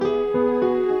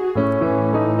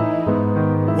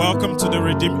Welcome to the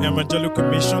Redeemed Evangelical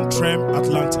Mission, Trem,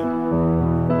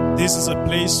 Atlanta. This is a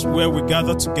place where we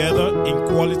gather together in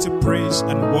quality praise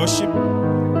and worship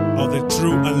of the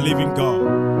true and living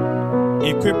God,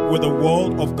 equipped with the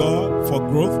Word of God for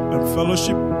growth and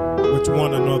fellowship with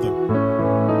one another.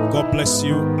 God bless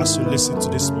you as you listen to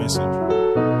this message.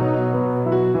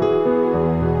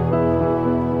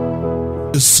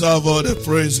 Deserve all the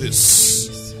praises.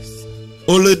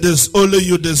 Only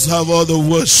you deserve all the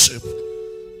worship.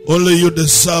 Only you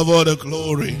deserve all the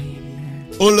glory.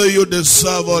 Only you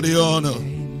deserve all the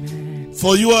honor.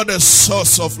 For you are the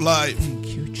source of life.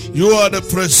 You are the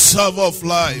preserver of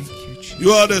life.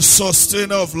 You are the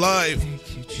sustainer of life.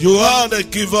 You are the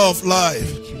giver of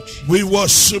life. We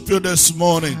worship you this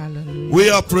morning. We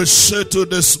appreciate you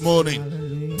this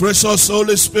morning. Precious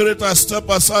Holy Spirit, I step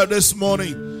aside this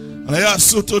morning and I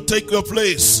ask you to take your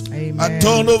place. I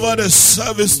turn over the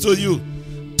service to you.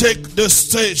 Take the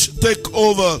stage, take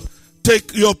over,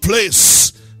 take your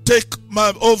place, take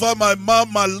over my mouth,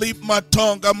 my lip, my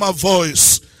tongue, and my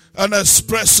voice, and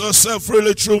express yourself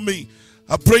really through me.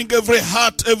 I bring every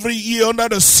heart, every ear under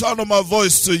the sound of my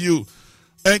voice to you.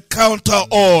 Encounter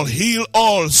all, heal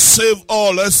all, save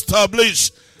all,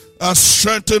 establish and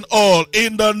strengthen all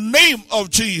in the name of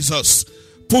Jesus.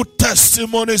 Put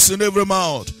testimonies in every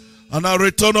mouth, and I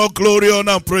return all glory,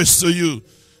 honor, and praise to you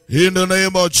in the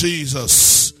name of Jesus.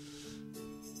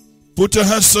 Put your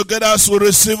hands together as we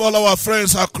receive all our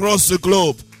friends across the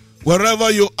globe.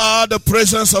 Wherever you are, the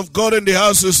presence of God in the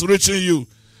house is reaching you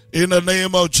in the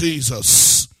name of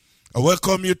Jesus. I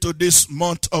welcome you to this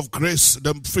month of grace,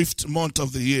 the 5th month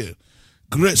of the year.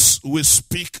 Grace will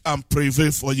speak and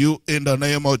prevail for you in the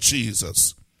name of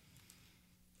Jesus.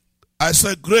 I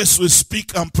said grace will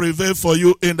speak and prevail for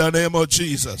you in the name of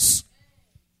Jesus.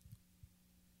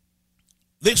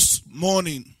 This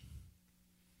morning,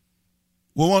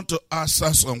 we want to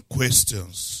answer some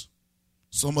questions.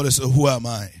 Somebody say, who am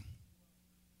I?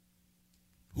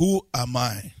 Who am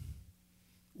I?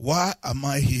 Why am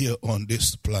I here on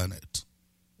this planet?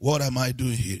 What am I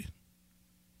doing here?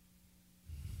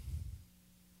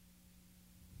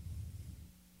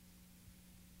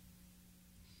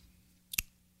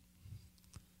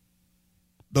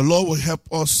 The Lord will help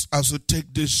us as we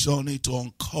take this journey to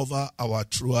uncover our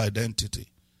true identity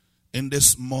in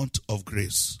this month of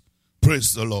grace.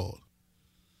 Praise the Lord.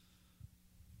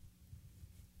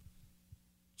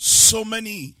 So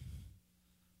many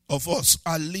of us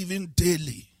are living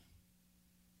daily,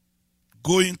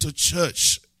 going to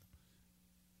church,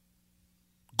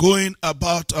 going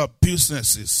about our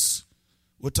businesses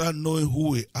without knowing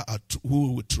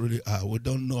who we truly are. We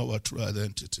don't know our true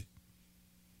identity.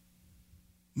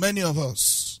 Many of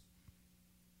us,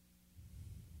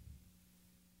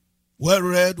 well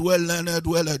read, well learned,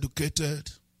 well educated,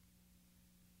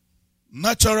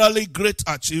 naturally great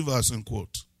achievers, in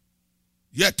quote.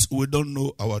 Yet we don't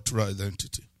know our true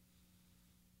identity.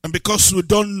 And because we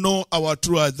don't know our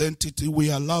true identity, we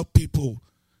allow people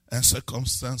and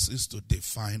circumstances to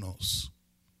define us.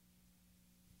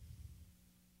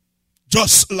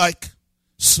 Just like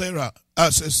Sarah,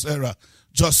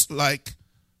 just like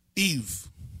Eve.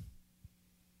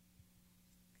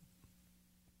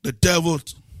 The devil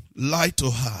lied to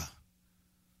her.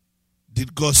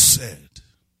 Did God said,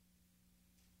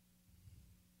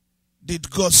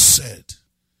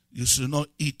 you should not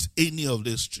eat any of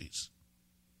these trees?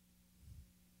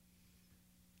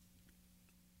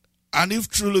 And if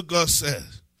truly God said,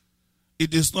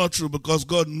 it is not true, because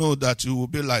God knows that you will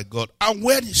be like God. And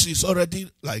when she's already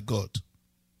like God,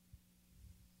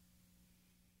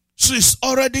 she's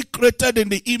already created in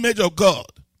the image of God.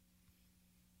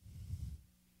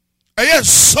 And yet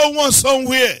someone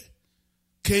somewhere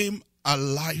came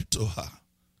and lied to her,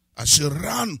 and she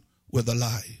ran with the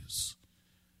lies.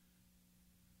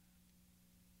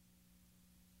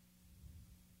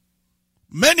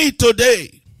 Many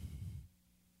today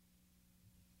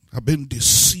have been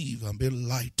deceived and been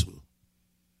lied to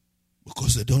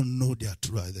because they don't know their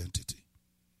true identity.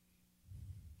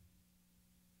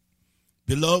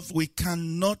 Beloved, we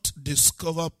cannot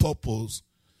discover purpose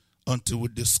until we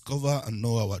discover and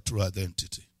know our true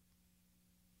identity.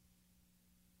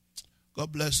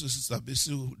 God bless you, Sister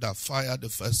Bisu, that fired the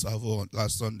first salvo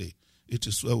last Sunday. It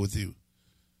is well with you.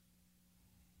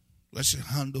 When she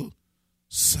handled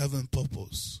 7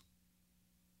 purposes.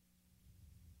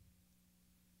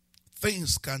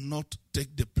 Things cannot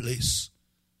take the place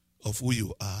of who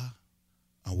you are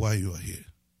and why you are here.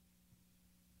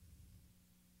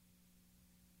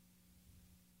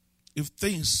 If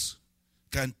things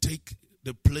can take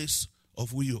the place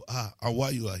of who you are and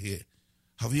why you are here,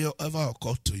 have you ever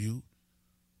occurred to you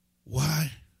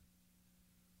why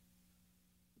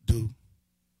do?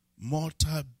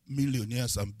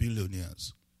 Multi-millionaires and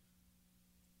billionaires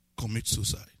commit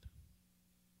suicide.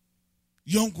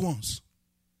 Young ones.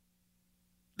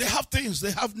 They have things,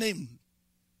 they have name,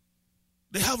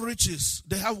 they have riches,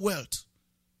 they have wealth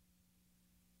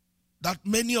that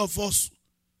many of us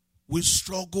will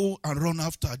struggle and run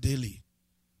after daily.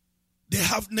 They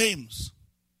have names,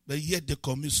 but yet they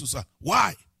commit suicide.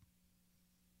 Why?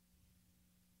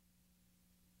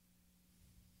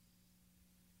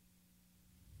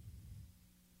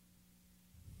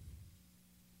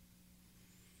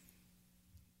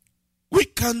 We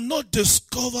cannot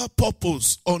discover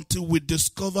purpose until we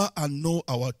discover and know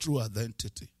our true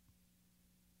identity.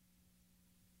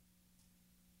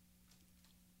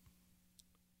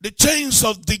 The chains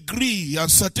of degree and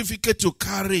certificate you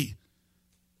carry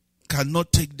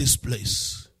cannot take this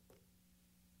place.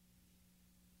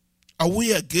 Are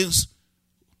we against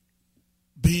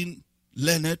being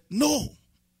learned? No.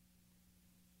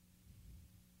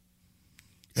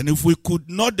 And if we could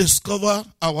not discover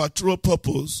our true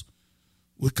purpose,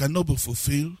 we cannot be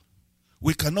fulfilled.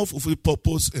 We cannot fulfill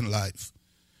purpose in life.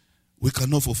 We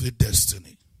cannot fulfill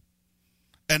destiny.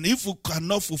 And if we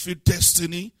cannot fulfill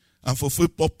destiny and fulfill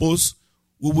purpose,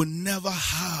 we will never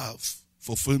have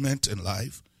fulfillment in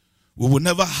life. We will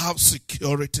never have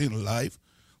security in life.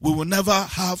 We will never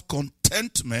have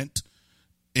contentment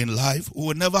in life. We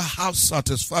will never have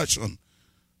satisfaction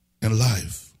in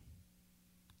life.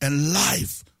 And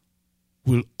life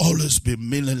will always be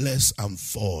meaningless and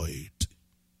void.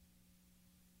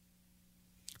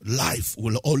 Life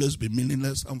will always be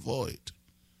meaningless and void.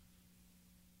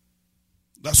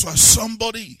 That's why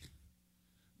somebody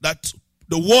that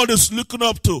the world is looking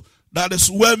up to, that is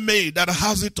well made, that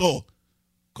has it all,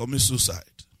 commits suicide.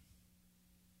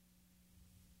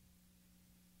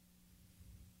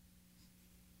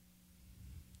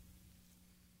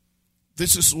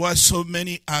 This is why so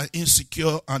many are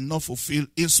insecure and not fulfilled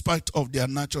in spite of their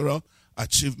natural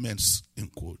achievements, in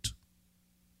quote.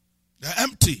 They're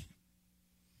empty.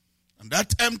 And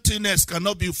that emptiness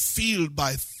cannot be filled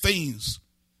by things,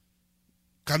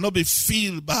 cannot be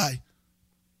filled by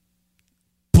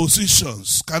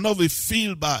positions, cannot be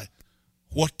filled by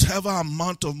whatever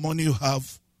amount of money you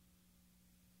have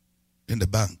in the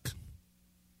bank.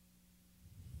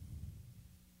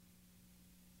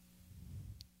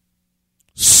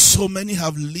 So many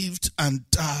have lived and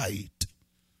died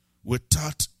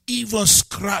without even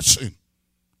scratching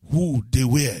who they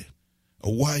were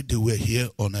or why they were here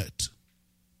on earth.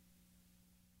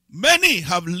 Many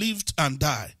have lived and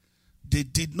died. They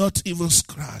did not even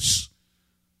scratch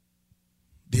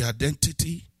the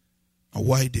identity and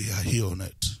why they are here on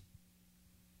earth.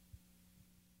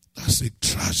 That's the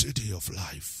tragedy of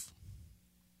life.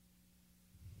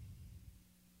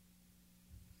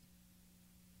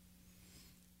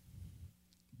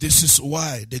 This is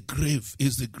why the grave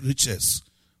is the richest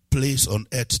place on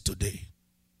earth today.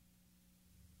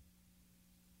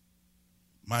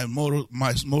 My moral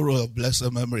of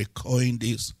blessed memory coined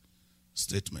this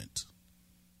statement,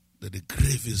 that the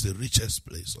grave is the richest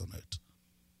place on earth.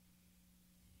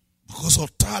 Because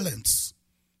of talents,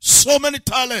 so many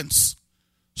giftings,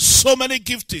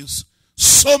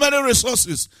 so many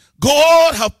resources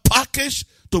God has packaged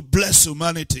to bless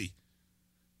humanity,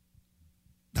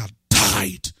 that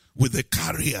died with the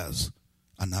carriers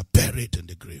and are buried in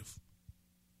the grave.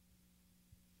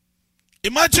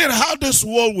 Imagine how this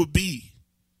world would be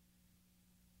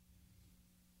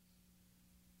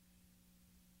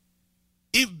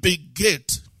if Bill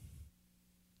Gates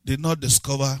did not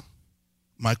discover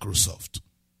Microsoft.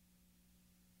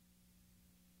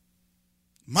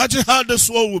 Imagine how this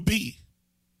world would be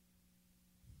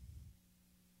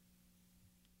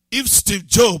if Steve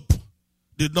Jobs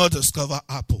did not discover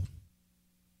Apple.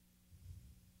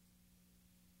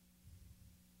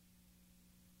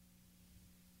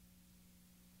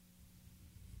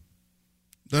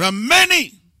 There are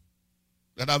many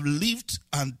that have lived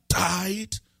and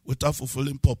died without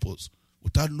fulfilling purpose,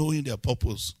 without knowing their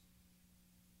purpose.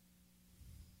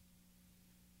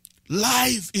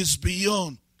 Life is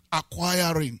beyond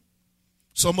acquiring.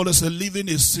 Somebody say living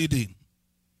is seeding.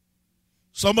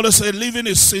 Somebody say living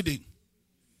is seeding.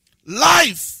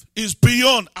 Life is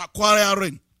beyond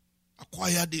acquiring.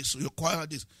 Acquire this, you acquire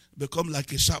this. Become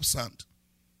like a sharp sand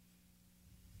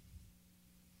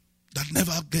that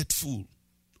never get full,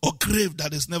 or grave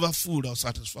that is never full or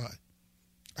satisfied,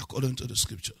 according to the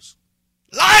scriptures.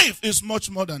 Life is much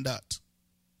more than that.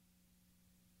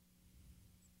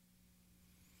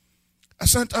 I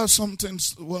sent out something.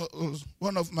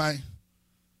 One of my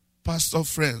pastor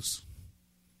friends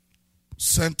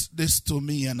sent this to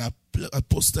me, and I I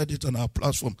posted it on our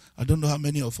platform. I don't know how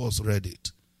many of us read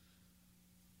it.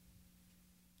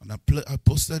 And I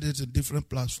posted it in different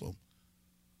platforms.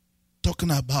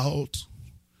 Talking about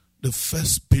the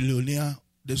first billionaire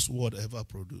this world ever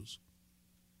produced.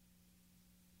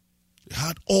 He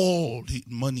had all the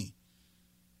money,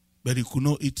 but he could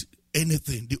not eat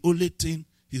anything. The only thing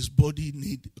his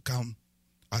body can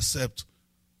accept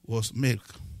was milk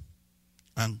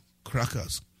and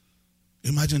crackers.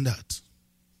 Imagine that.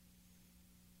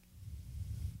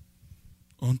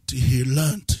 Until he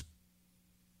learned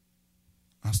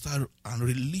and started and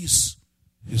released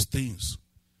his things.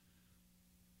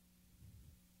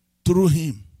 Through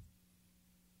him,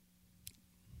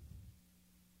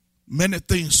 many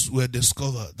things were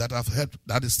discovered that have helped,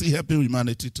 that is still helping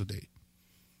humanity today.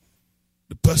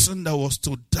 The person that was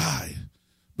to die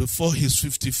before his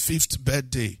 55th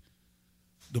birthday,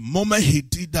 the moment he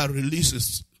did that,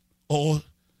 releases all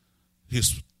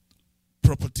his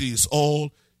properties,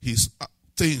 all his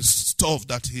things, stuff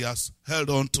that he has held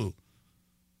on to,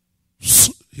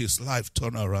 his life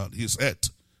turned around, his head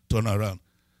turned around.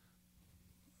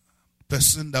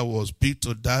 Person that was bid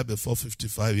to die before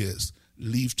 55 years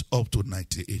lived up to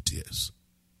 98 years.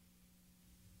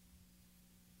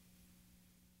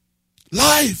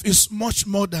 Life is much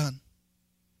more than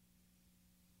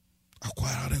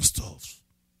acquiring stuff.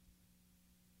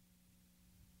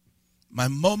 My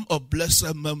mom of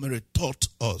blessed memory taught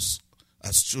us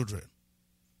as children.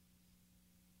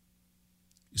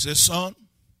 He said, son,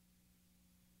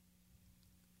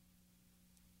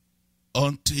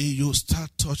 until you start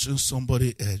touching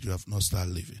somebody's head, you have not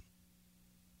started living.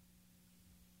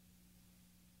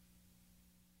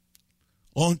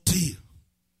 Until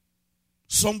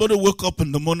somebody wake up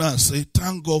in the morning and say,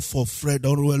 thank God for Fred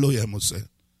Orwello Imuseh.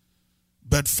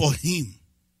 But for him,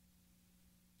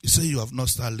 he said, you have not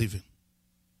started living.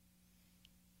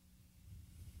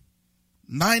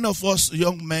 9 of us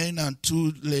young men and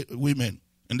 2 women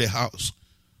in the house.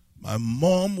 My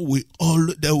mom,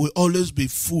 there will always be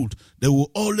food. There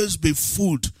will always be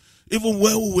food. Even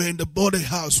when we were in the body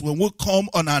house, when we come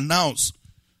unannounced,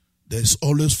 there's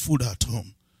always food at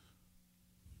home.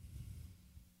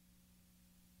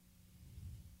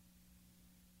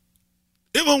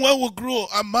 Even when we grew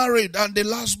and married, and the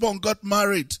last born got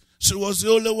married, she was the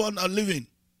only one living.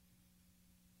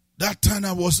 That time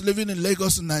I was living in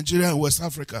Lagos, in Nigeria, and West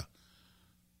Africa.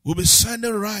 We'll be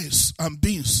sending rice and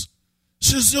beans.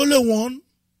 She's the only one,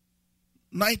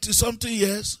 90-something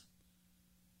years.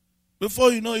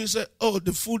 Before you know, you say, oh,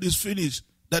 the food is finished,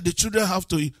 that the children have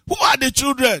to eat. Who are the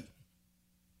children?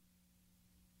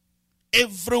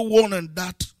 Everyone in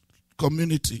that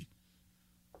community,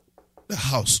 the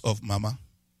house of Mama.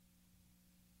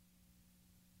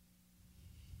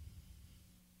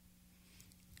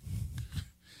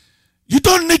 You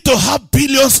don't need to have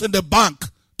billions in the bank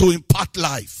to impart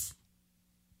life.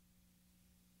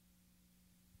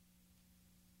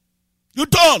 You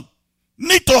don't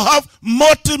need to have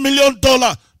multi-million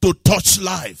dollar to touch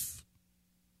life.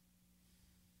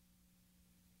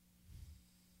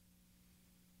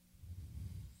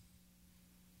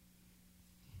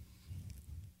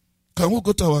 Can we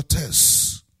go to our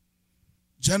text?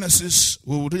 Genesis,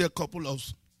 we will read a couple of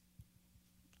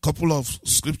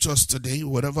scriptures today.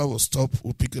 Whatever will stop,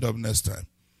 we'll pick it up next time.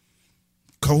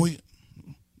 Can we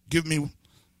give me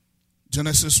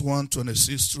Genesis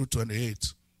 1:26 through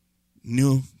 28?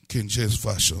 New King James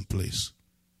Version, please.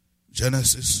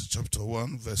 Genesis chapter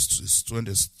 1, verses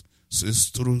 26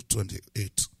 through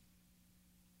 28.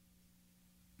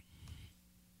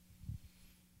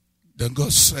 Then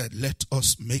God said, let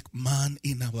us make man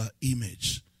in our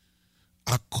image,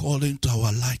 according to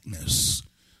our likeness.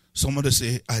 Somebody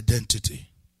say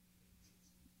identity.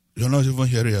 You're not even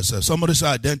hearing yourself. Somebody say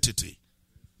identity.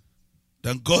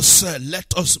 Then God said,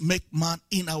 let us make man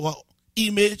in our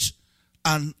image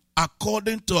and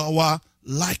according to our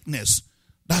likeness.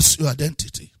 That's your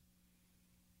identity.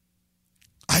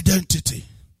 Identity.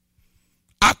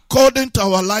 According to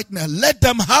our likeness. Let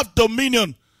them have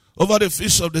dominion over the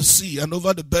fish of the sea and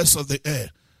over the birds of the air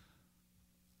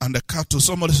and the cattle.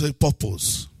 Somebody say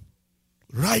purpose.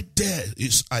 Right there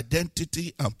is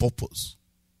identity and purpose.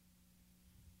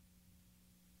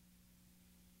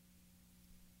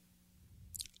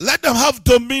 Let them have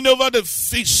dominion over the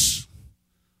fish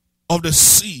of the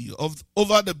sea,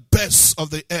 over the birds of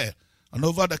the air, and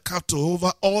over the cattle,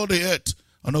 over all the earth,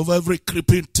 and over every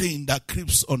creeping thing that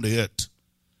creeps on the earth.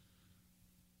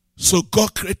 So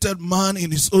God created man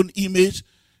in his own image.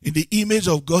 In the image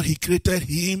of God, he created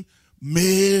him,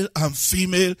 male and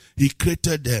female, he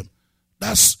created them.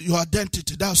 That's your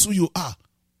identity. That's who you are.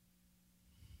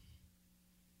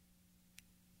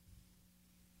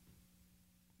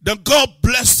 Then God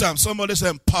blessed them. Somebody say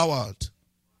empowered.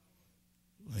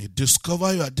 When you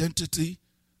discover your identity,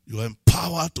 you are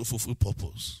empowered to fulfill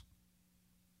purpose.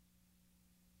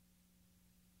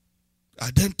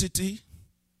 Identity,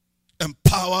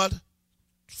 empowered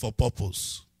for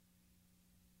purpose.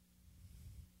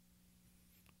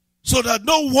 So that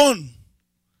no one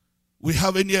will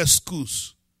have any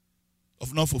excuse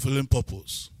of not fulfilling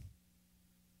purpose.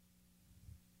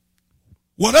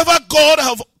 Whatever God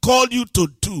have called you to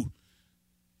do,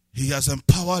 He has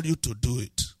empowered you to do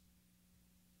it.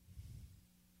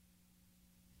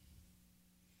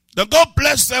 Then God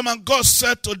blessed them, and God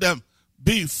said to them,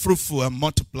 be fruitful and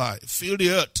multiply, fill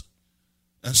the earth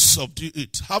and subdue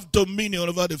it. Have dominion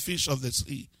over the fish of the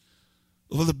sea,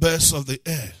 over the birds of the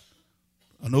air,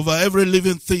 and over every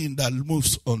living thing that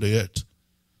moves on the earth.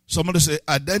 Somebody say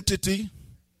identity,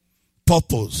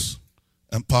 purpose,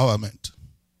 empowerment.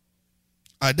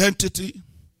 Identity,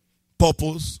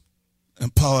 purpose,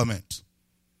 empowerment.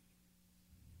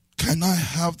 Can I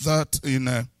have that in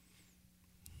a...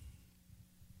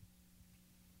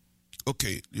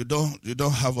 Okay, you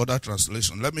don't have other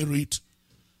translation. Let me read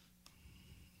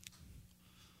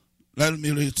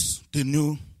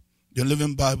the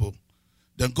Living Bible.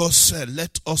 Then God said,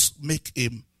 let us make a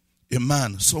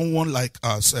man, someone like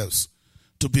ourselves,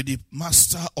 to be the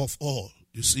master of all.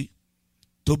 You see?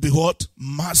 To be what?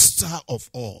 Master of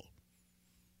all.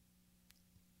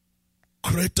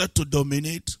 Created to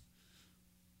dominate.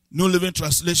 New Living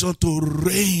Translation, to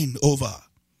reign over.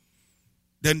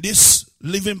 Then this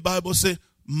Living Bible says,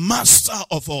 master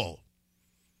of all.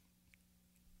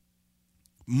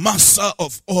 Master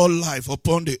of all life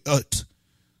upon the earth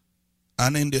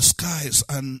and in the skies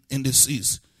and in the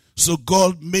seas. So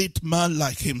God made man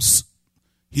like him,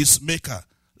 his maker.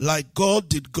 Like God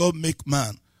did God make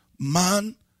man.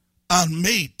 Man and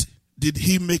maid did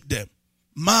He make them.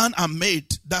 Man and maid,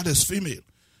 that is female.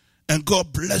 And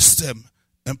God blessed them,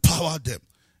 empowered them.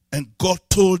 And God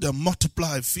told them,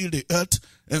 multiply, fill the earth,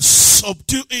 and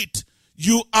subdue it.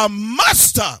 You are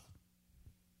master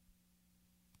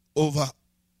over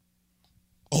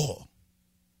all.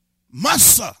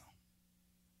 Master.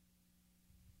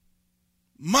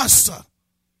 Master.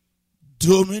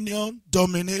 Dominion,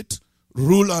 dominate,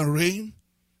 rule and reign.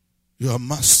 You are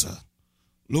master.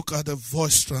 Look at the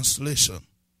Voice translation.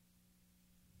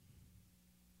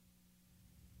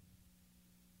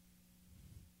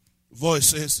 Voice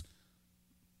says,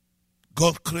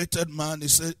 God created man. He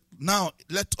said, now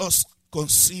let us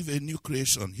conceive a new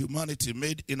creation, humanity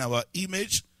made in our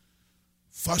image,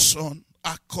 fashion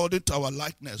according to our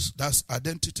likeness. That's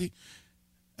identity.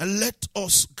 And let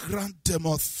us grant them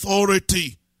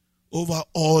authority over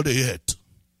all the earth.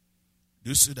 Do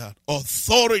you see that?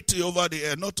 Authority over the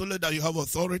earth. Not only that you have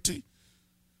authority,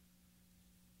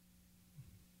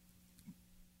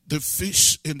 the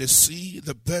fish in the sea,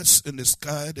 the birds in the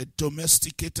sky, the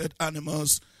domesticated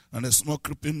animals, and the small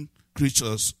creeping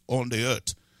creatures on the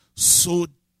earth. So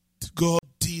God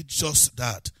did just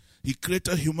that. He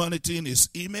created humanity in His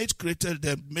image, created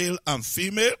them male and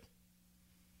female.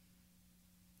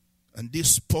 And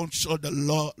this punctured the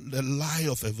lie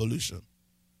of evolution.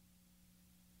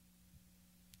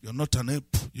 You're not an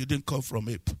ape. You didn't come from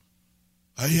ape.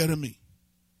 Are you hearing me?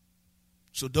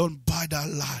 So don't buy that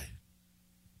lie.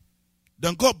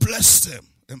 Then God blessed them,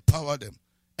 empowered them,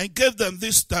 and gave them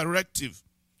this directive.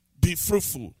 Be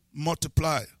fruitful,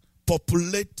 multiply,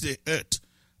 populate the earth.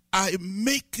 I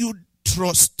make you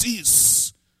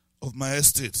trustees of my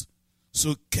estate.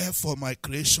 So care for my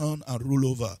creation and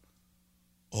rule over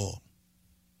all.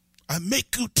 I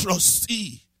make you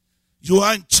trustee. You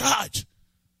are in charge.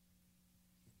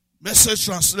 Message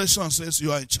translation says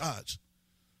you are in charge.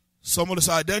 Somebody's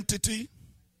identity,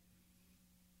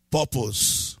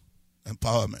 purpose,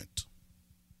 empowerment.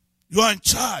 You are in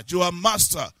charge. You are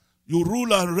master. You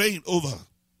rule and reign over.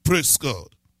 Praise God.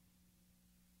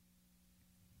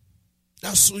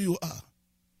 That's who you are.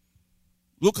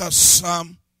 Look at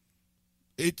Psalm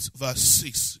 8 verse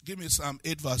 6. Give me Psalm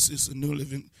 8 verse 6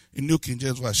 in New King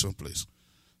James Version, please.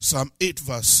 Psalm 8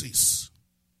 verse 6.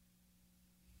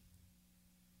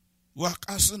 We are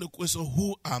asking the question,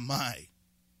 who am I?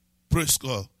 Praise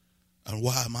God. And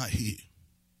why am I here?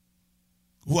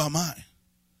 Who am I?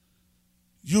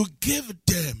 You give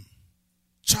them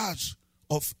charge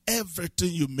of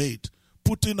everything you made,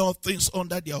 putting all things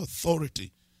under their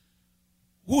authority.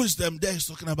 Who is them there he's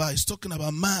talking about? He's talking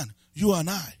about man, you and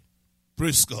I.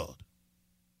 Praise God.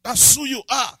 That's who you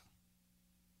are.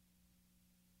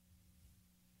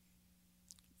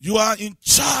 You are in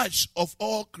charge of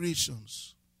all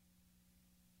creations.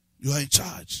 You are in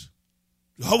charge.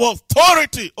 You have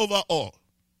authority over all.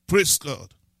 Praise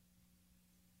God.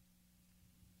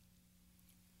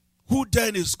 Who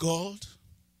then is God?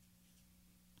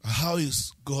 How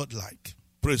is God like?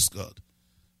 Praise God.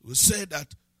 We say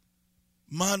that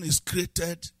man is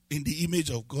created in the image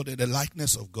of God and the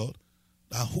likeness of God.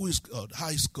 Now, who is God? How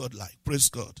is God like? Praise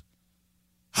God.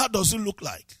 How does he look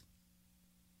like?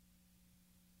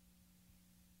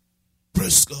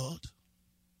 Praise God.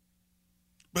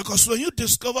 Because when you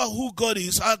discover who God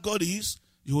is, how God is,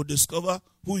 you will discover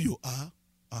who you are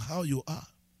and how you are.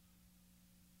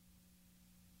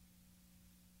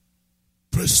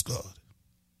 Praise God.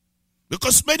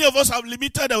 Because many of us have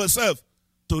limited ourselves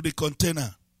to the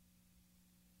container.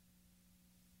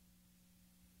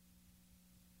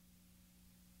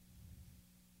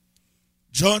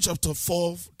 John chapter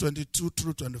 4, 22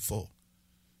 through 24.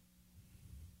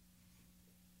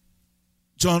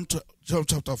 John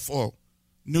chapter 4,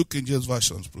 New King James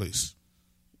Version, please.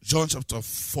 John chapter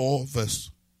 4,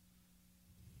 verse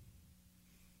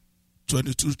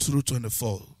 22 through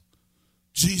 24.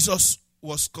 Jesus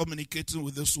was communicating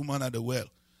with this woman at the well.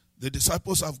 The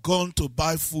disciples have gone to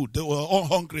buy food. They were all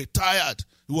hungry, tired.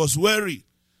 He was weary.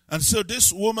 And so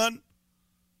this woman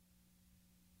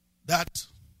that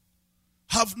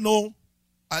have no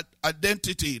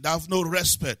identity, that have no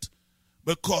respect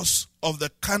because of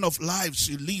the kind of life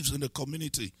she lives in the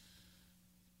community.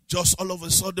 Just all of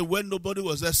a sudden, when nobody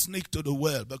was there, sneaked to the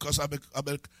well because I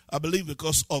believe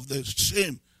because of the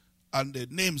shame and the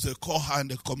names they call her in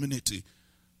the community.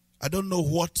 I don't know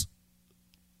what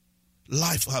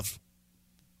life have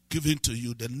given to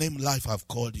you, the name life have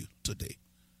called you today.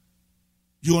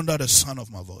 You under the sound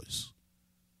of my voice.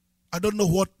 I don't know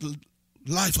what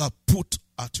life have put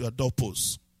at your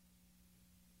doorpost.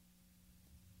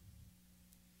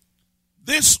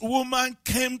 This woman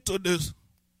came to the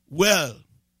well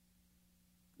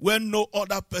when no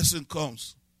other person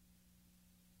comes.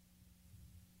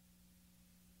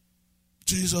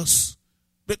 Jesus,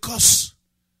 because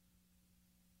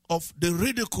of the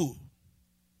ridicule,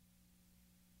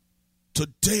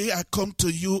 today I come to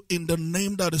you in the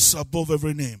name that is above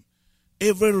every name.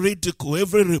 Every ridicule,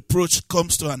 every reproach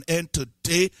comes to an end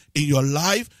today in your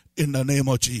life in the name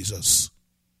of Jesus.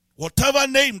 Whatever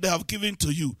name they have given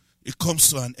to you, it comes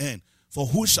to an end. For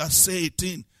who shall say a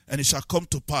thing and it shall come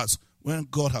to pass when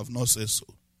God have not said so?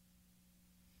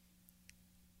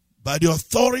 By the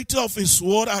authority of his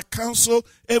word, I cancel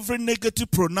every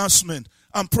negative pronouncement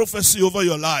and prophecy over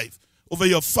your life, over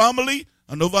your family,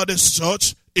 and over this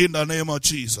church in the name of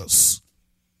Jesus.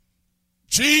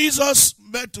 Jesus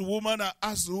met the woman and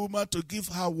asked the woman to give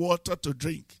her water to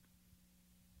drink.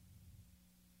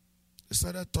 He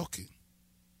started talking.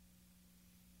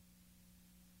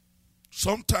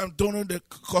 Sometime during the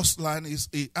coastline,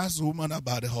 he asked the woman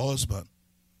about the husband.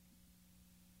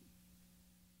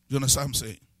 You understand what I'm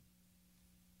saying?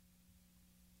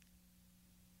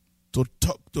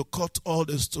 To cut all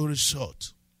the story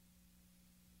short,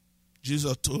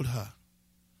 Jesus told her,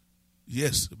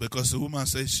 yes, because the woman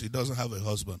said she doesn't have a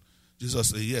husband. Jesus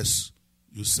said, yes,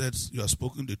 you said you have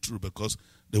spoken the truth because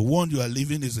the one you are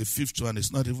living is a fifth one.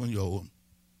 It's not even your own.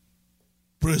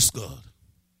 Praise God.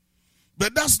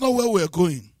 But that's not where we're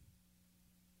going.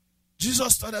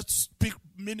 Jesus started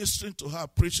ministering to her,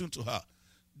 preaching to her.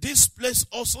 This place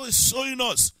also is showing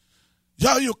us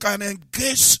how you can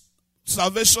engage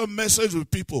salvation message with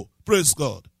people. Praise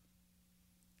God.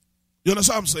 You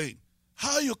understand what I'm saying?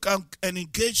 How you can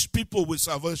engage people with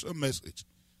salvation message.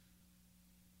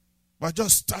 By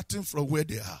just starting from where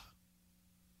they are.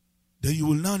 Then you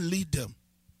will now lead them.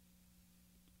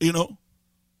 You know,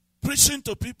 preaching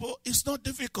to people is not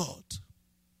difficult.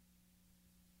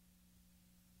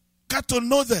 Got to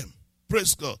know them.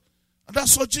 Praise God. And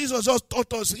that's what Jesus just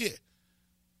taught us here.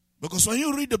 Because when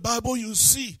you read the Bible, you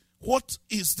see what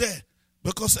is there.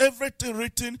 Because everything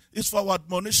written is for our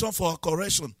admonition, for our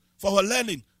correction, for our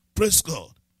learning. Praise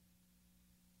God.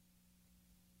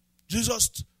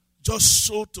 Jesus just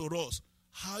showed to us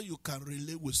how you can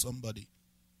relate with somebody.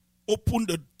 Open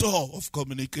the door of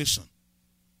communication.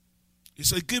 He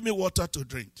said, give me water to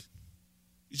drink.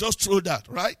 He just threw that,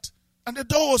 right? And the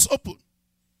door was open.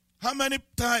 How many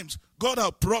times God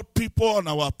has brought people on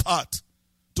our path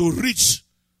to reach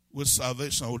with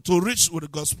salvation, to reach with the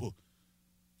gospel?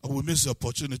 And we miss the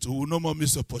opportunity. We will no more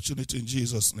miss the opportunity in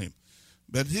Jesus' name.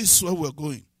 But this is where we're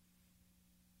going.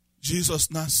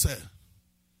 Jesus now said,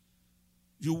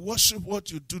 you worship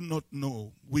what you do not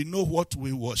know. We know what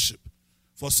we worship.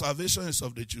 For salvation is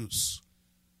of the Jews.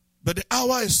 But the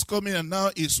hour is coming and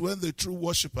now is when the true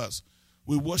worshipers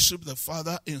will worship the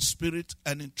Father in spirit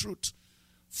and in truth.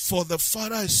 For the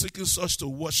Father is seeking such to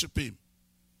worship him.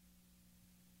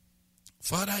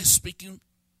 Father is speaking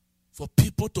for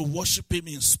people to worship him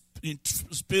in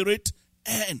spirit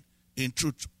and in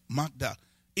truth. Mark that.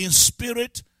 In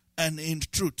spirit and in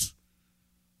truth.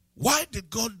 Why did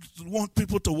God want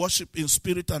people to worship in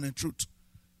spirit and in truth?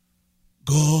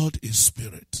 God is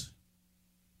spirit.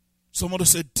 Somebody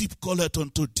said, deep calleth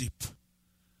unto deep.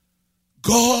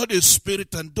 God is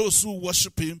spirit, and those who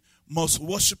worship him must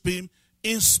worship him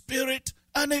in spirit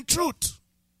and in truth.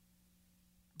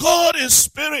 God is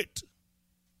spirit.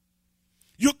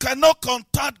 You cannot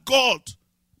contact God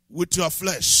with your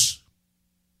flesh.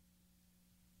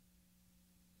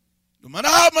 No matter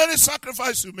how many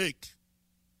sacrifices you make,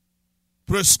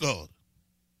 praise God.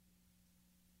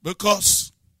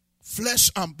 Because flesh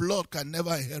and blood can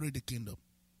never inherit the kingdom.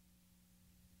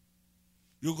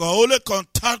 You can only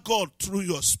contact God through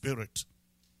your spirit.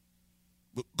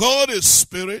 But God is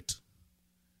spirit,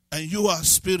 and you are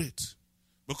spirit.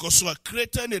 Because you are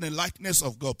created in the likeness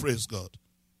of God. Praise God.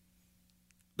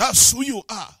 That's who you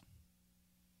are.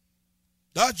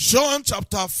 That John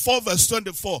chapter 4 verse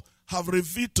 24 have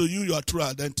revealed to you your true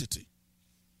identity.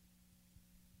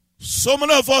 So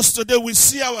many of us today, we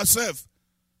see ourselves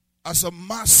as a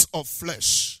mass of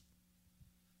flesh.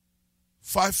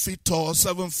 5 feet tall,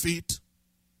 7 feet.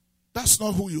 That's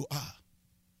not who you are.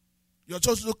 You're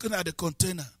just looking at the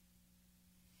container.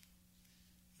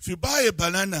 If you buy a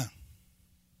banana,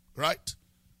 right?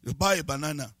 You buy a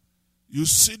banana. You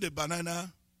see the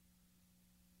banana,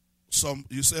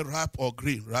 you say ripe or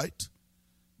green, right?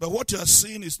 But what you are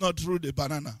seeing is not through the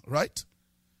banana, right?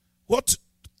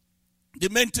 The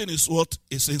main thing is what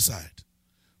is inside.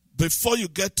 Before you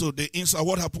get to the inside,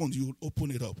 what happens? You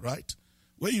open it up, right?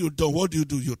 When you do, what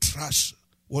do? You trash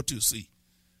what you see.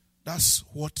 That's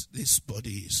what this body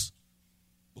is.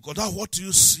 Because that what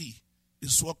you see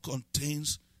is what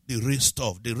contains the real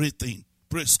stuff, the real thing.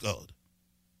 Praise God.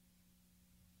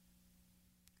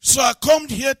 So I come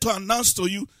here to announce to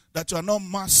you that you are not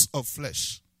mass of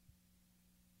flesh.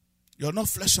 You are not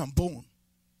flesh and bone.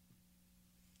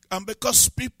 And because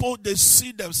people, they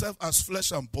see themselves as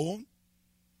flesh and bone,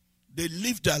 they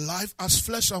live their life as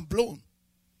flesh and bone.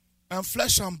 And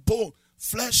flesh and bone,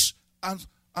 flesh and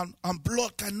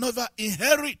blood can never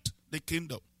inherit the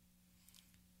kingdom.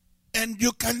 And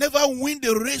you can never win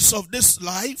the race of this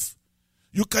life.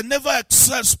 You can never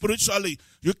excel spiritually.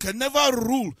 You can never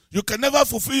rule. You can never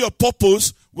fulfill your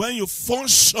purpose when you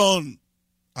function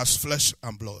as flesh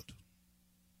and blood.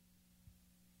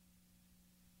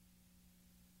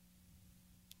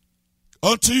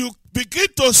 Until you begin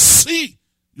to see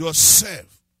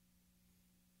yourself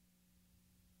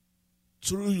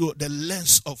through the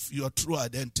lens of your true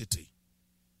identity,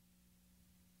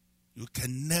 you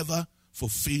can never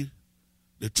fulfill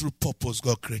the true purpose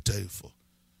God created you for.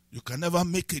 You can never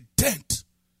make a dent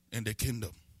in the kingdom.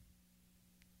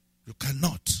 You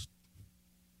cannot.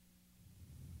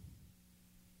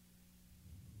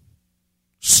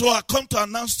 So I come to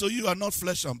announce to you, you are not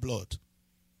flesh and blood.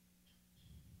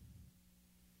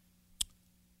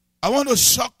 I want to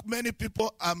shock many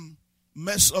people and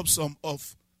mess up some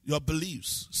of your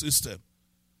beliefs system.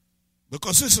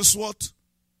 Because this is what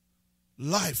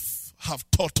life have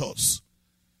taught us.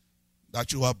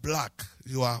 That you are black,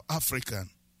 you are African,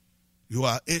 you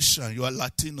are Asian, you are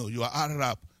Latino, you are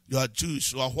Arab, you are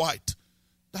Jewish, you are white.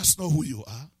 That's not who you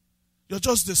are. You're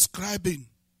just describing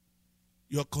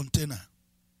your container.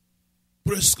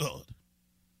 Praise God.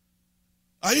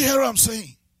 Are you hearing what I'm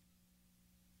saying?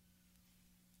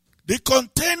 The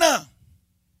container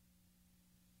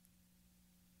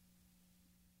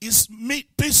is meat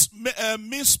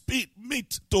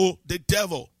to the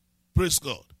devil. Praise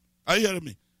God. Are you hearing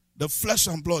me? The flesh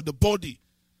and blood, the body.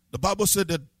 The Bible said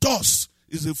the dust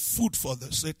is a food for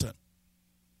the Satan.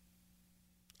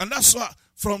 And that's why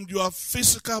from your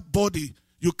physical body,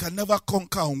 you can never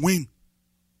conquer and win.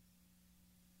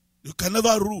 You can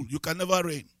never rule. You can never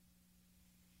reign.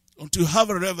 Until you have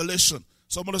a revelation.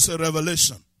 Somebody say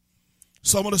revelation.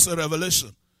 Somebody say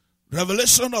revelation.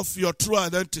 Revelation of your true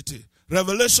identity.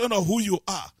 Revelation of who you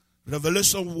are.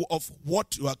 Revelation of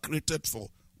what you are created for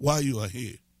while you are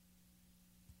here.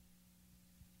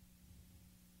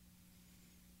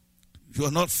 You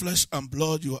are not flesh and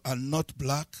blood. You are not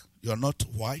black. You are not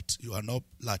white. You are not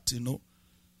Latino.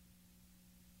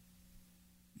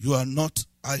 You are not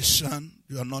Asian.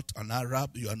 You are not an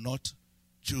Arab. You are not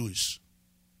Jewish.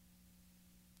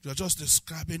 You are just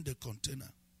describing the container.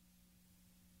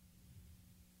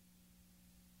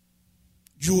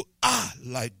 You are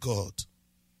like God.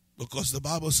 Because the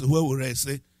Bible says, where we read,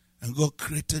 say, and God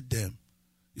created them.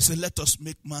 He said, let us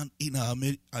make man in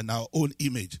our own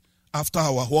image. After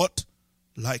our what?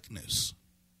 Likeness.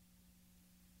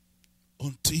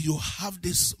 Until you have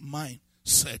this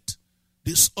mindset,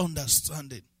 this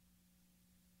understanding,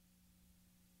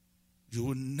 you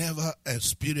will never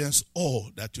experience all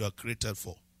that you are created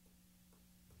for.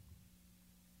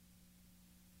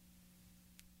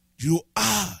 You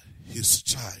are his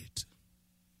child.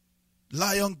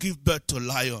 Lion give birth to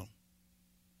lion.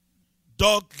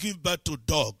 Dog give birth to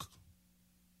dog.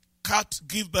 Cat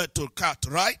give birth to cat,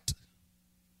 right?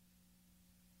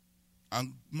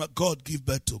 And God give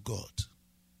birth to God.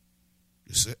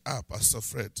 You say, Pastor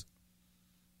Fred.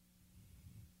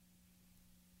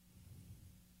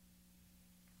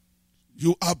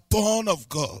 You are born of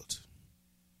God.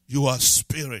 You are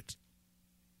spirit.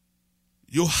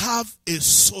 You have a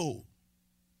soul.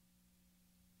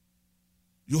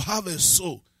 You have a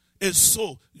soul. A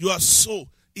soul. Your soul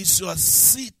is your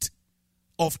seat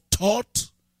of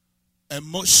thought,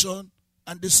 emotion,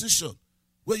 and decision.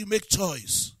 Where you make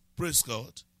choice. Praise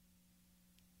God.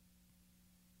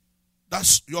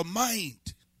 That's your mind.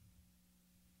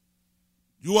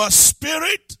 You are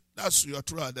spirit. That's your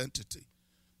true identity.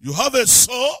 You have a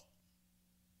soul.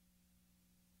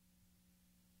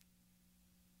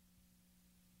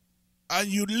 And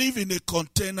you live in a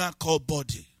container called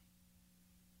body.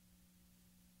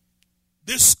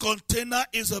 This container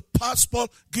is a passport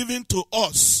given to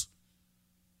us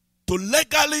to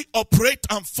legally operate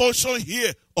and function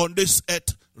here on this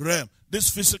earth realm,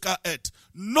 this physical earth.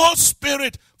 No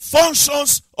spirit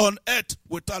functions on earth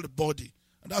without a body.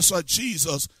 And that's why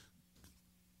Jesus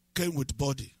came with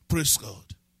body. Praise God.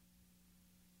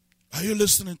 Are you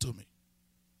listening to me?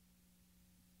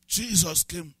 Jesus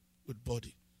came with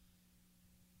body.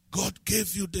 God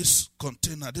gave you this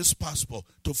container, this passport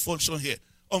to function here.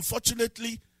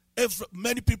 Unfortunately,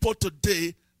 many people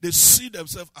today, they see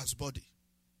themselves as body.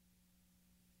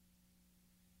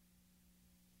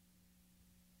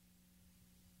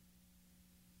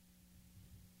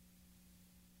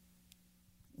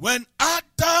 When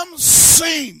Adam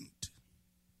sinned,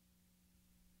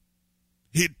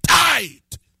 he died.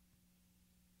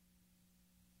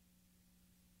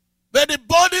 But the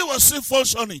body was still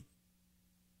functioning.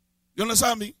 You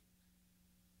understand me?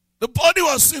 The body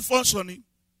was still functioning.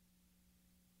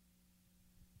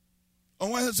 On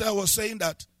Wednesday, I was saying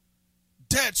that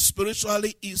death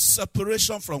spiritually is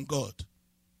separation from God.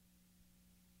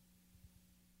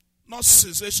 Not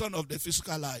cessation of the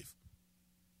physical life.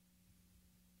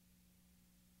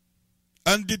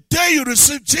 And the day you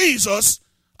receive Jesus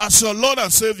as your Lord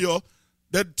and Savior,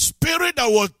 the spirit that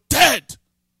was dead,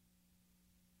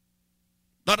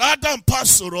 that Adam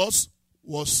passed to us,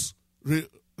 was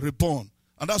reborn.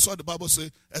 And that's why the Bible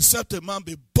says, except a man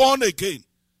be born again,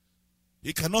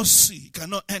 he cannot see, he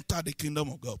cannot enter the kingdom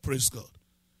of God. Praise God.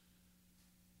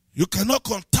 You cannot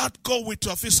contact God with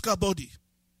your physical body.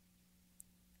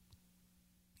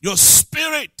 Your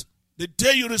spirit, the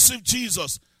day you receive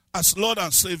Jesus as Lord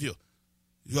and Savior,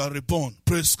 you are reborn.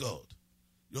 Praise God.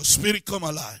 Your spirit come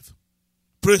alive.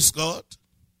 Praise God.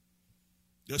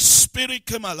 Your spirit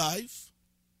came alive.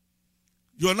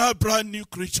 You are now a brand new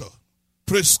creature.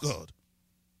 Praise God.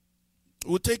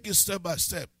 We'll take it step by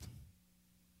step.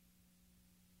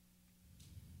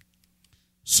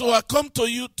 So I come to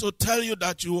you to tell you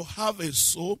that you have a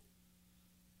soul.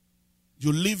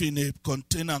 You live in a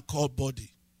container called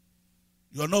body.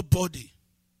 You are not body.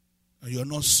 And you are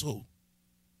not soul.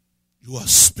 You are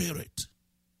spirit.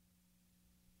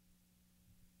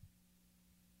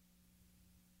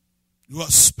 You are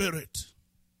spirit.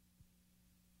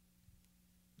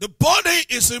 The body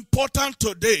is important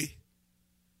today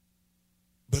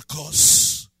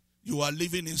because you are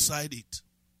living inside it.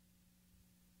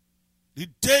 The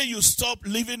day you stop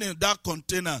living in that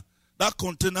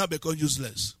container becomes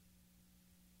useless.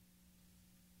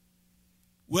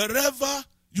 Wherever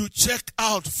you check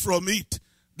out from it,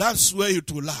 that's where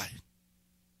it will lie.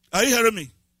 Are you hearing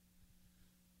me?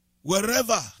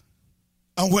 Wherever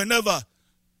and whenever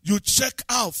you check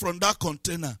out from that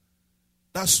container,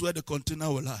 that's where the container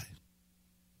will lie.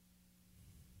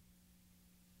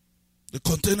 The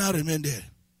container remain there.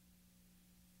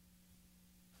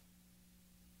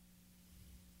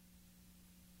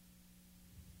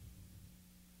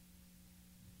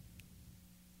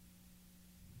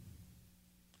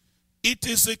 It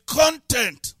is the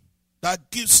content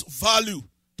that gives value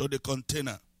to the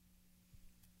container.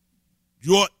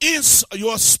 Your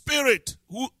spirit,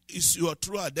 who is your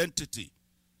true identity,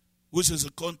 which is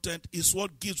the content, is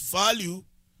what gives value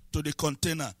to the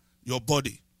container, your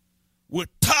body.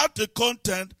 Without the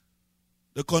content,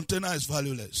 the container is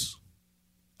valueless.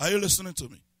 Are you listening to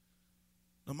me?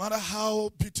 No matter how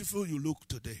beautiful you look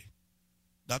today,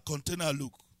 that container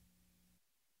look.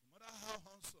 No matter how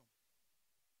handsome.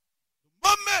 The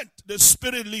moment the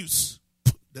spirit leaves,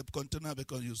 the container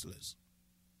becomes useless.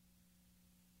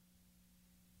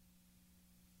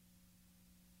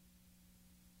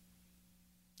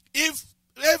 If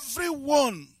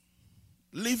everyone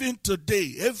living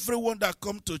today, everyone that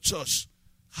come to church,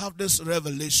 have this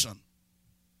revelation,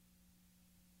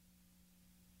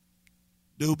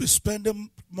 they will be spending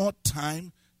more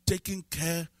time taking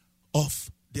care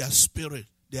of their spirit,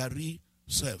 their real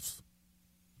self.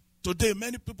 Today,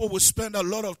 many people will spend a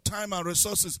lot of time and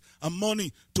resources and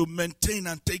money to maintain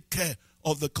and take care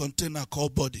of the container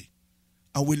called body,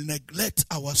 and will neglect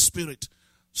our spirit.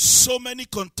 So many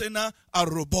containers are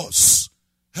robust,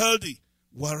 healthy,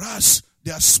 whereas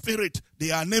their spirit,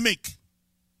 they are anemic.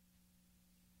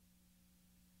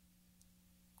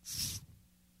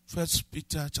 1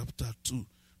 Peter chapter 2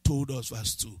 told us,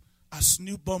 verse 2, as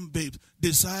newborn babes,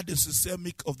 desire the sincere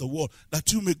milk of the word,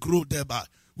 that you may grow thereby.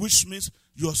 Which means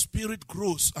your spirit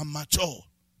grows and mature.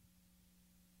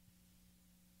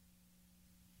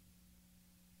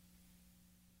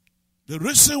 The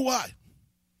reason why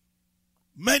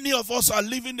many of us are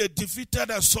living a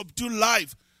defeated and subdued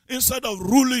life instead of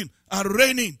ruling and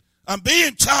reigning and being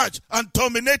in charge and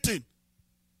dominating,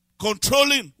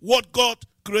 controlling what God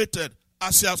created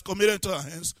as He has committed to our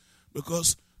hands,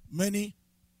 because many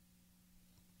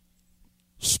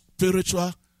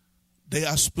they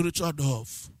are spiritual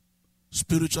dove,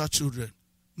 spiritual children,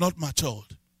 not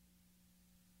matured.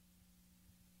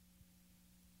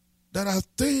 There are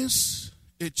things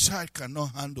a child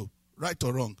cannot handle, right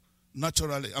or wrong,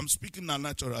 naturally. I'm speaking now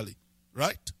naturally,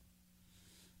 right?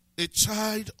 A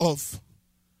child of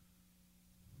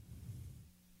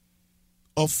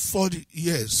 40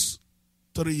 years,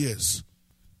 3 years,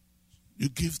 you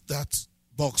give that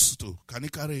box to, can he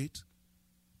carry it?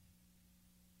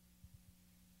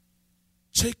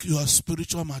 Check your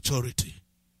spiritual maturity.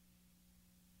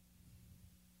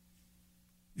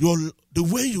 The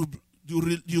way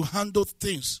you handle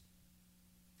things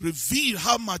reveal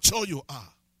how mature you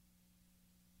are.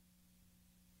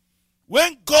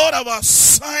 When God have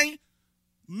assigned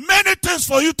many things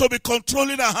for you to be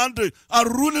controlling and handling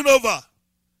and ruling over,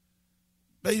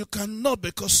 but you cannot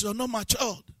because you're not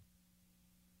matured.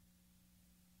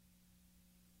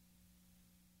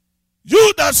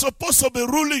 You that's supposed to be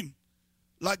ruling,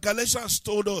 like Galatians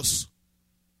told us,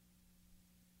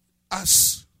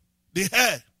 as the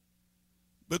heir,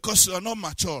 because you are not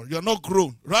mature, you are not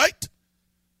grown, right?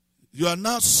 You are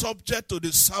now subject to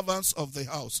the servants of the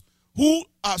house, who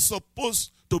are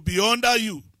supposed to be under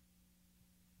you.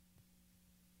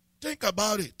 Think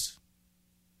about it.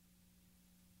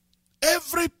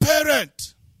 Every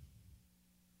parent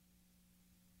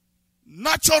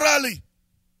naturally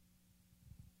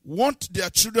want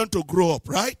their children to grow up,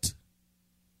 right?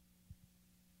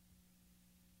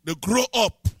 They grow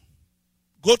up,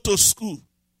 go to school,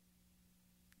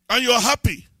 and you're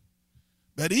happy.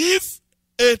 But if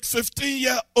a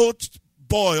 15-year-old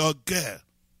boy or girl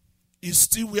is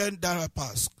still wearing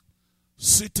diapers,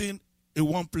 sitting in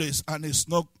one place and is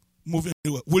not moving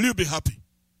anywhere, will you be happy?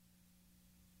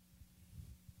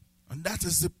 And that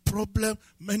is the problem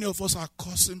many of us are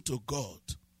causing to God.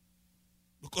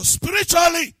 Because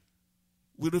spiritually,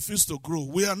 we refuse to grow.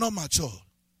 We are not mature.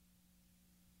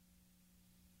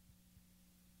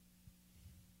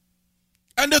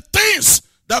 And the things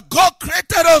that God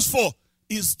created us for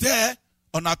is there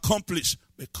unaccomplished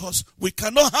because we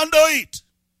cannot handle it.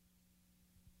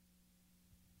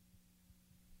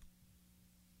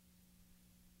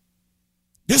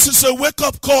 This is a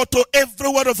wake-up call to every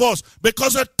one of us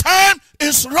because the time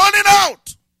is running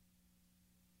out.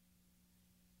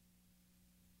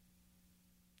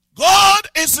 God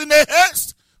is in a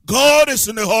haste. God is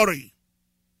in a hurry.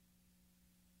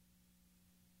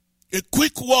 A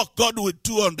quick work God will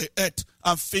do on the earth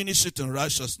and finish it in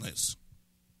righteousness.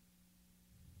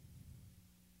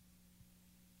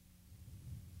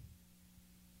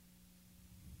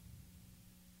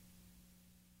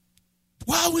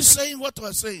 Why are we saying what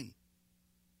we're saying?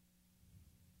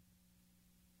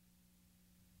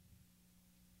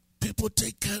 People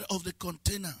take care of the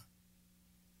container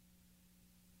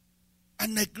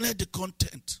and neglect the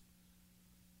content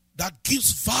that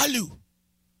gives value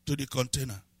to the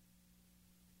container.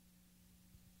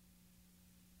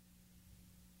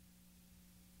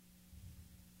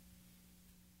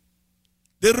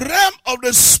 The realm of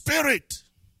the spirit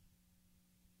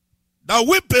that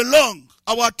we belong,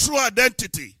 our true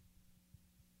identity,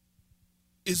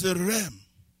 is a realm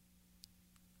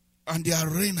and the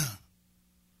arena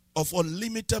of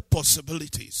unlimited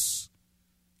possibilities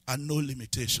and no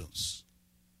limitations.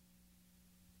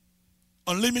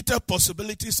 Unlimited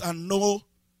possibilities and no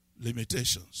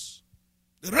limitations.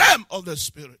 The realm of the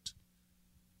spirit.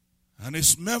 And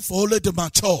it's meant for only the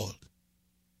matured.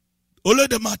 Only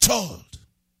the matured.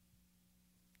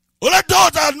 Only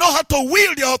those that know how to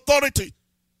wield their authority.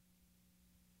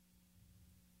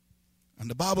 And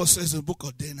the Bible says in the book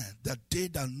of Daniel that they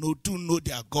that do know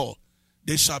their God,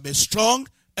 they shall be strong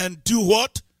and do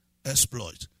what?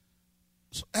 Exploit.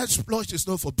 So exploit is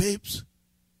not for babes.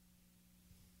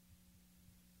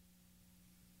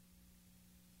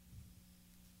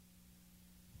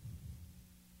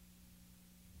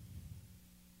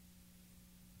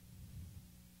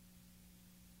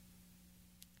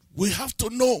 We have to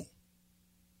know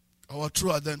our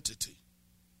true identity.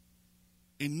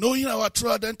 In knowing our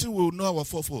true identity, we will know our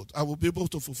fourfold. I will be able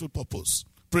to fulfill purpose.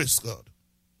 Praise God.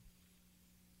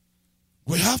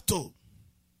 We have to.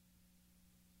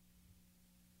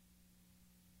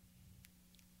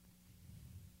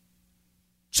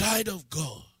 Child of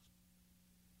God,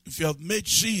 if you have made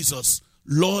Jesus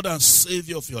Lord and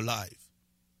Savior of your life,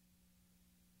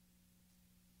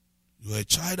 you are a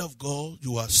child of God,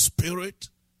 you are spirit,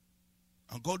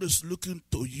 and God is looking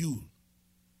to you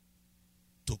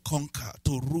to conquer,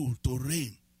 to rule, to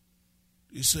reign.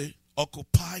 You say,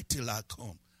 occupy till I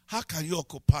come. How can you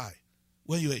occupy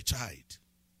when you're a child?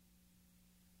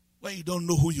 When you don't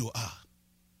know who you are?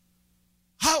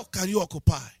 How can you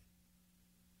occupy?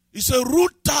 He said, rule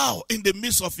thou in the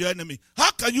midst of your enemy.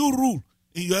 How can you rule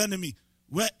in your enemy?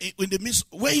 When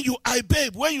you are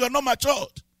babe, when you are not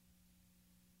matured?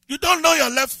 You don't know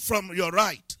your left from your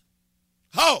right.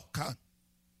 How can?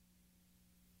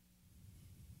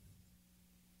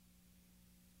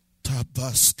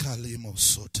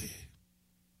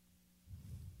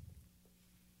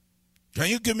 Can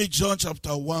you give me John chapter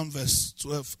 1 verse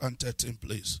 12 and 13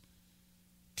 please?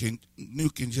 New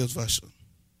King James Version.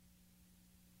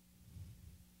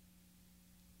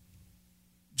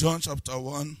 John chapter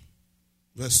 1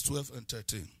 verse 12 and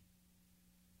 13.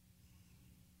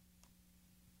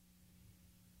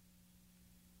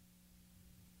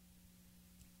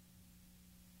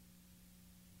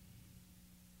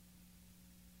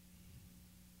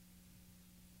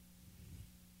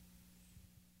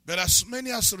 But as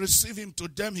many as receive him, to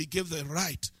them he gave the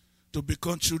right to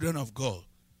become children of God.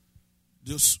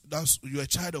 You're a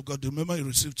child of God. Remember you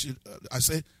received, I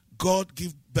say, God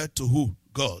give birth to who?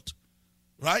 God.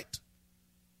 Right?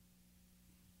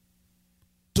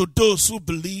 To those who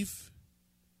believe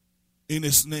in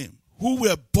his name, who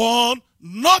were born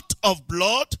not of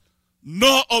blood,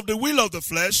 nor of the will of the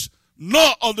flesh, nor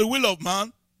of the will of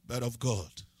man, but of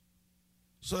God.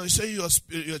 So I say you're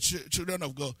children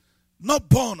of God. Not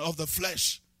born of the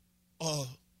flesh or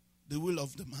the will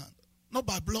of the man. Not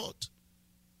by blood.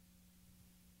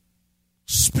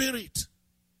 Spirit.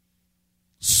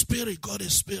 Spirit. God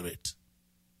is spirit.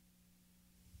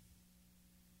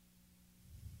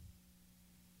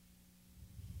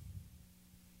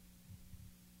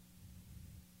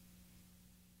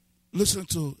 Listen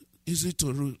to easy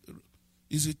to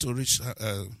reach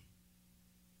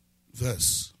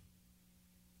verse.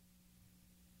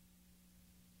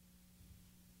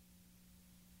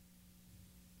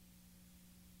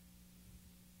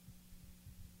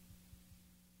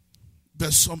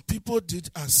 But some people did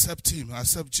accept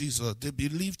Jesus. They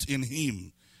believed in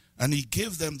him. And he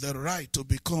gave them the right to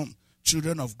become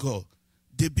children of God.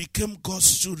 They became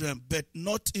God's children, but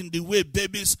not in the way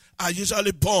babies are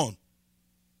usually born.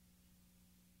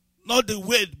 Not the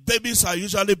way babies are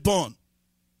usually born.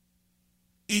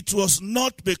 It was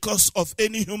not because of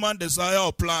any human desire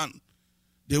or plan.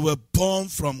 They were born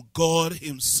from God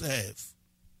himself.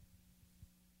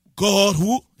 God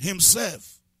who?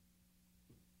 Himself.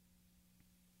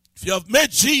 If you have made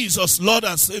Jesus Lord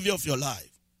and Savior of your life,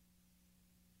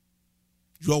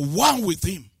 you are one with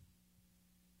him.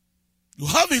 You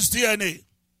have his DNA.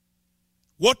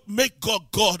 What makes God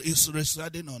God is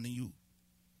residing on you.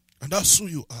 And that's who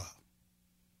you are.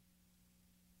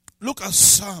 Look at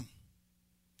Psalm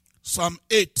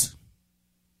 8.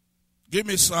 Give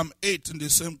me Psalm 8 in the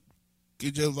same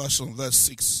King James Version, verse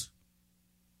 6.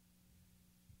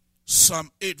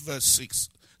 Psalm 8, verse 6.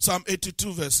 Psalm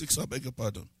 82, verse 6, I beg your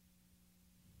pardon.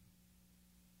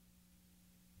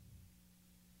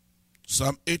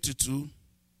 Psalm 82,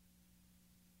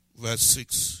 verse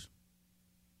 6.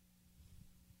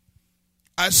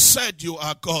 I said you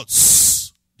are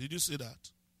gods. Did you see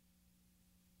that?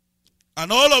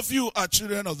 And all of you are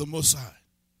children of the Most High.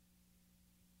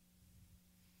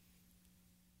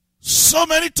 So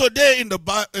many today in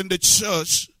the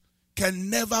church can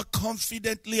never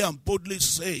confidently and boldly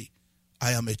say,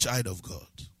 I am a child of God.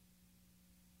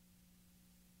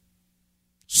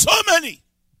 So many.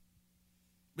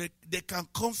 But they can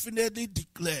confidently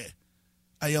declare,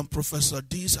 I am Professor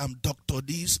this, I'm Doctor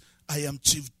this, I am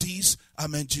Chief this,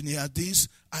 I'm Engineer this,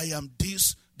 I am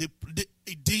this.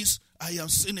 this, I am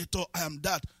senator, I am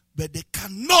that. But they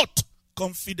cannot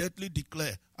confidently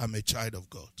declare, I'm a child of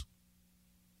God.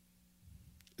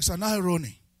 It's an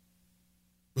irony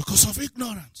because of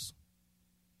ignorance.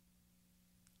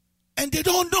 And they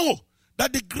don't know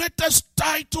that the greatest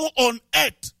title on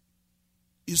earth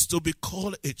is to be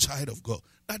called a child of God.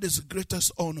 That is the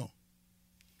greatest honor.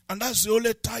 And that's the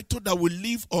only title that will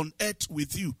live on earth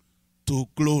with you to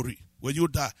glory when you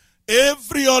die.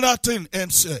 Every other thing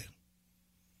ends here.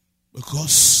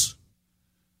 Because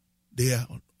they are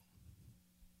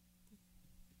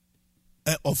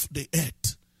of the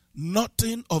earth.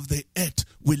 Nothing of the earth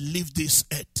will leave this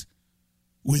earth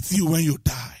with you when you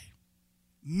die.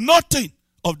 Nothing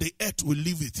of the earth will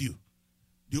live with you.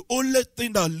 The only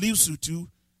thing that lives with you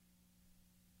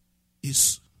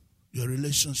is your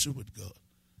relationship with God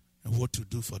and what you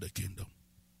do for the kingdom.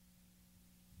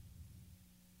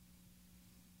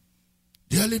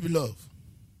 Dearly beloved,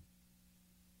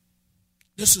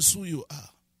 this is who you are.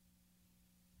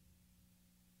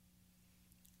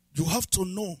 You have to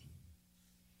know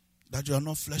that you are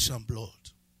not flesh and blood.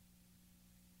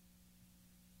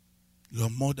 You are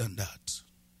more than that.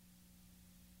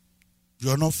 You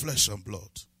are not flesh and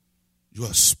blood. You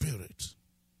are spirit.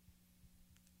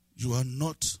 You are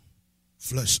not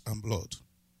flesh and blood.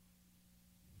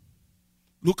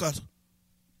 Look at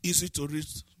easy to read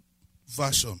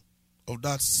version of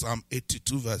that Psalm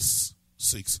 82 verse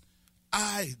 6.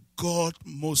 I, God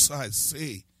Most High,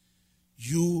 say,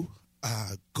 you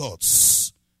are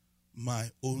gods, my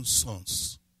own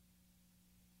sons.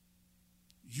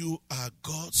 You are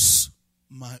gods,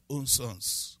 my own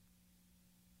sons.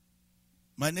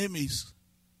 My name is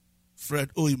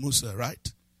Fred O. Imuseh,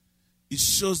 right? It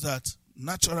shows that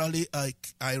naturally I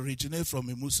originate from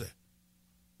Imuseh,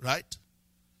 right?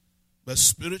 But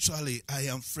spiritually I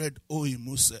am Fred O.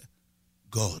 Imuseh,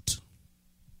 God.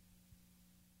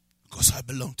 Because I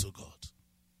belong to God.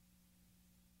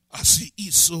 As he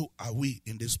is, so are we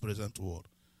in this present world.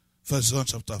 1 John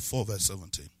chapter 4 verse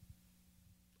 17.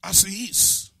 As he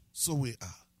is, so we are.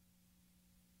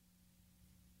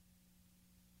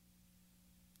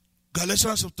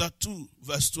 Galatians chapter 2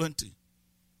 verse 20.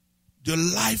 The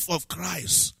life of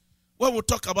Christ. When we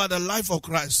talk about the life of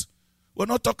Christ, we're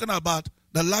not talking about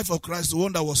the life of Christ, the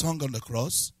one that was hung on the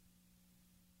cross.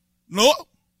 No.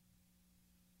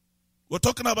 We're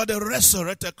talking about the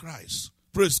resurrected Christ.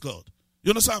 Praise God.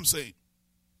 You know what I'm saying?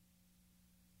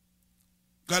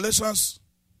 Galatians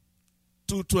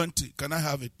 2:20. Can I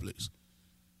have it, please?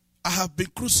 I have been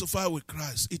crucified with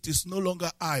Christ. It is no longer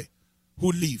I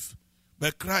who live,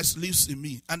 but Christ lives in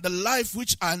me. And the life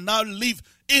which I now live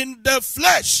in the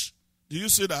flesh. Do you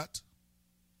see that?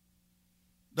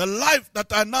 The life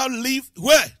that I now live,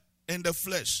 where? In the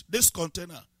flesh. This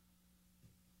container.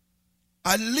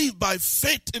 I live by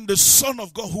faith in the Son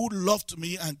of God who loved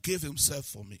me and gave himself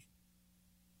for me.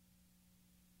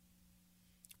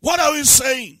 What are we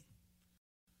saying?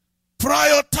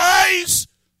 Prioritize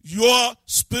your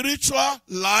spiritual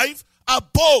life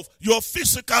above your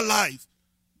physical life.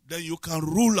 Then you can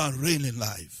rule and reign in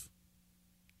life.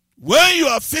 When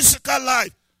your physical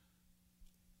life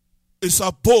is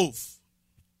above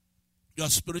your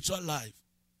spiritual life,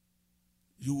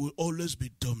 you will always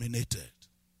be dominated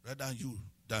rather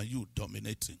than you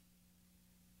dominating.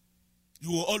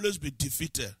 You will always be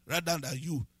defeated rather than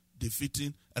you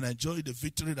defeating and enjoy the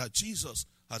victory that Jesus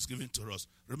has given to us.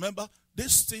 Remember,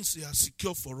 these things he has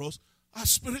secured for us are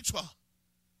spiritual.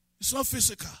 It's not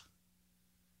physical.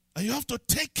 And you have to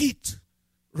take it,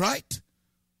 right?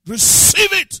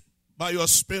 Receive it by your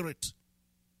spirit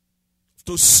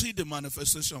to see the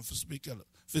manifestation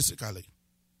physically.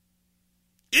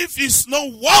 If it's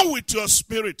not one with your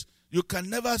spirit, you can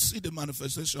never see the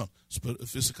manifestation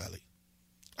physically.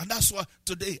 And that's why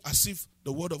today, as if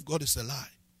the word of God is a lie.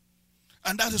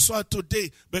 And that is why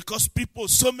today, because people,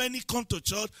 so many come to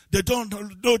church, they don't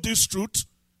know this truth.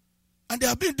 And they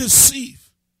are being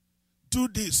deceived. Do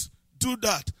this, do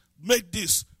that, make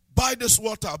this, buy this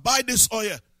water, buy this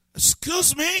oil.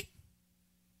 Excuse me?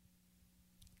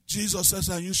 Jesus says,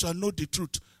 and you shall know the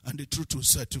truth, and the truth will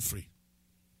set you free.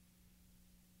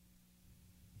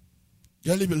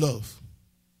 Dearly beloved,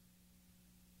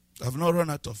 I've not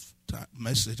run out of time.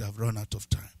 Message, I've run out of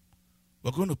time.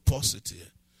 We're going to pause it here.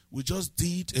 We just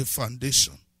did a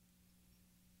foundation.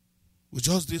 We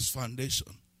just did foundation.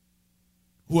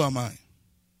 Who am I?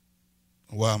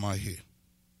 Why am I here?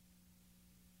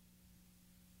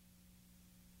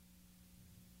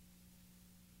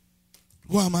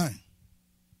 Who am I?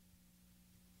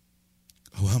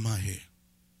 Why am I here?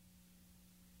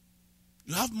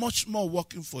 You have much more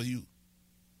working for you.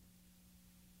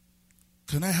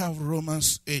 Can I have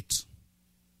Romans 8,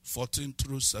 14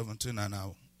 through 17, and I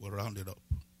will round it up.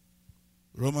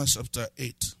 Romans chapter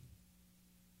 8.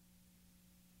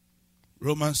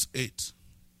 Romans 8.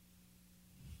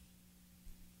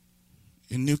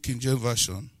 In New King James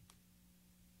Version.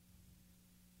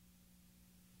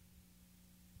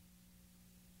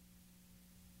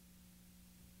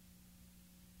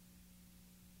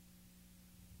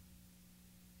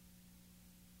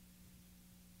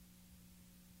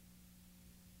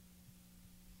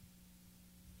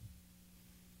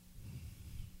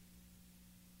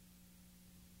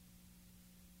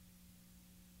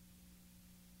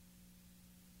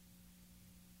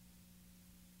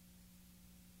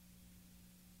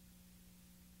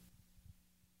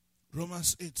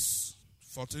 Romans 8,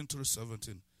 14 through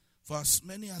 17. For as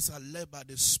many as are led by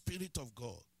the Spirit of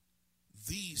God,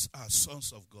 these are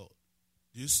sons of God.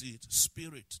 Do you see it?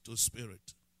 Spirit to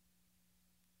spirit.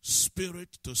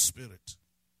 Spirit to spirit.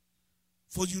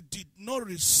 For you did not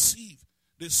receive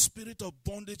the spirit of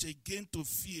bondage again to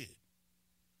fear,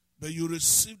 but you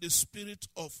received the spirit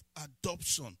of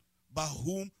adoption, by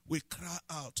whom we cry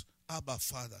out, Abba,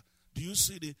 Father. Do you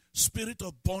see the spirit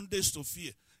of bondage to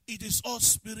fear? It is all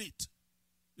spirit.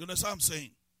 You understand what I'm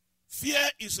saying? Fear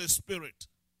is a spirit.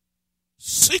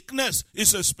 Sickness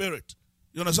is a spirit.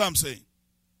 You understand what I'm saying?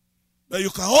 But you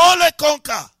can only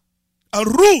conquer and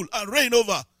rule and reign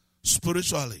over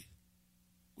spiritually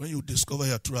when you discover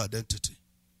your true identity.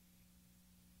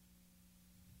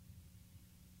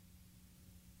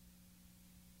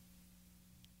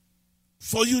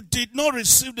 For you did not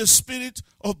receive the spirit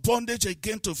of bondage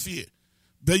again to fear,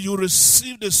 but you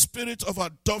received the spirit of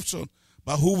adoption,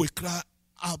 by whom we cry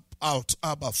out,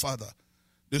 Abba, Father.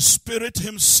 The Spirit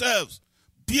himself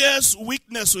bears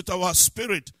witness with our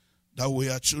spirit that we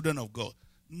are children of God.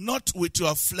 Not with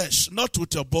your flesh, not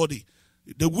with your body.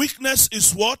 The witness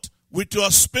is what? With your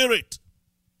spirit.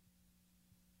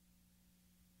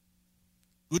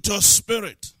 With your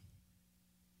spirit.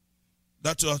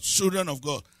 That you are children of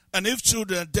God. And if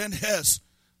children, then heirs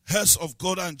of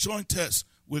God and joint heirs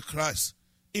with Christ.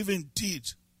 If indeed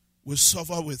we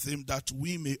suffer with him, that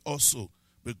we may also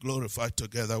be glorified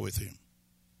together with him.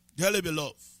 Dearly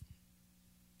beloved,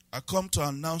 I come to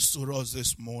announce to us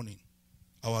this morning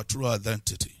our true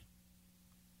identity.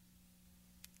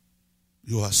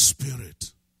 You are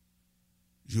spirit.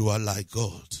 You are like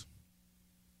God.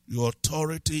 Your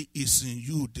authority is in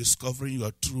you discovering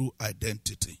your true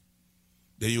identity.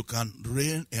 That you can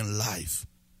reign in life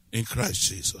in Christ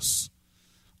Jesus.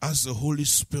 Ask the Holy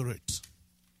Spirit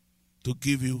to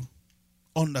give you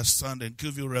understanding,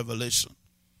 give you revelation.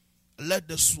 Let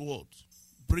the sword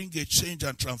bring a change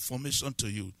and transformation to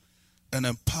you and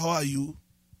empower you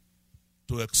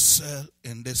to excel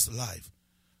in this life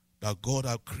that God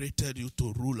has created you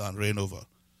to rule and reign over.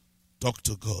 Talk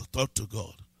to God. Talk to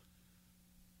God.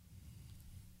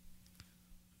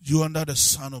 You under the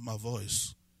sound of my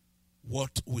voice,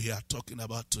 what we are talking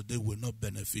about today will not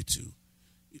benefit you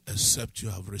except you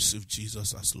have received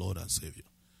Jesus as Lord and Savior.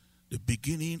 The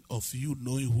beginning of you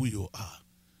knowing who you are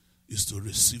is to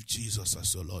receive Jesus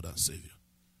as your Lord and Savior.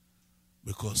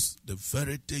 Because the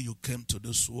very day you came to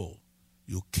this world,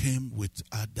 you came with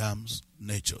Adam's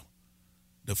nature.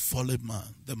 The fallen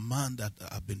man, the man that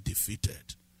had been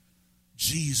defeated.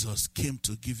 Jesus came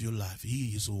to give you life.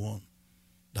 He is the one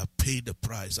that paid the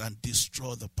price and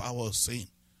destroyed the power of sin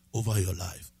over your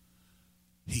life.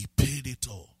 He paid it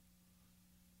all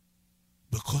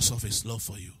because of his love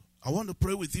for you. I want to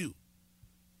pray with you.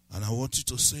 And I want you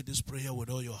to say this prayer with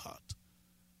all your heart.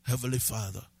 Heavenly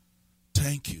Father,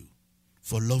 thank you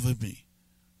for loving me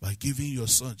by giving your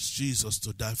son Jesus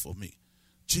to die for me.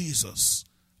 Jesus,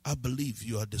 I believe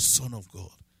you are the Son of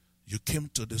God. You came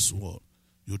to this world.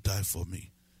 You died for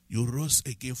me. You rose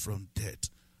again from death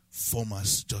for my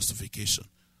justification.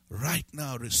 Right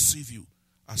now, receive you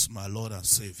as my Lord and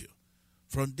Savior.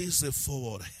 From this day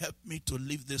forward, help me to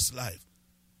live this life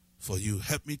for you.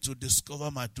 Help me to discover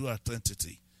my true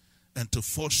identity and to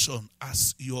function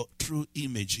as your true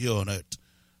image here on earth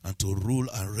and to rule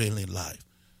and reign in life.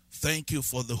 Thank you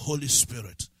for the Holy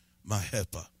Spirit, my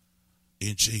helper,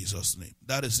 in Jesus' name.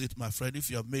 That is it, my friend. If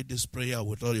you have made this prayer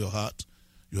with all your heart,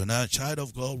 you are now a child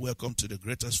of God. Welcome to the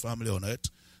greatest family on earth.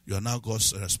 You are now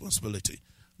God's responsibility.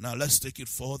 Now let's take it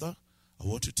further. I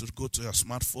want you to go to your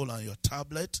smartphone and your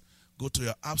tablet, go to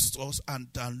your app stores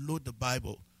and download the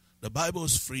Bible. The Bible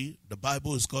is free. The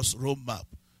Bible is God's roadmap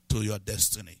to your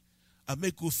destiny. And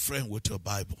make good friend with your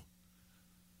Bible.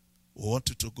 We want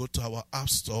you to go to our app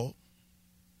store.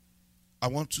 I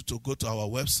want you to go to our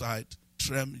website,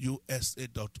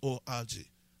 tremusa.org,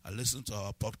 and listen to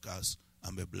our podcast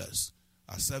and be blessed.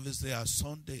 Our service day are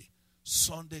Sunday,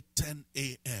 Sunday 10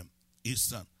 a.m.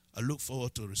 Eastern. I look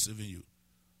forward to receiving you.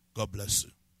 God bless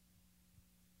you.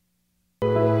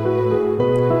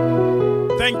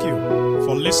 Thank you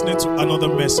for listening to another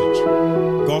message.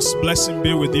 God's blessing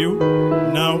be with you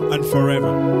now and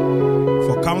forever.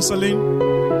 For counseling,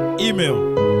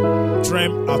 email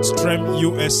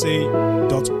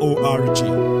trem@tremusa.org.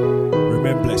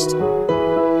 Remain blessed.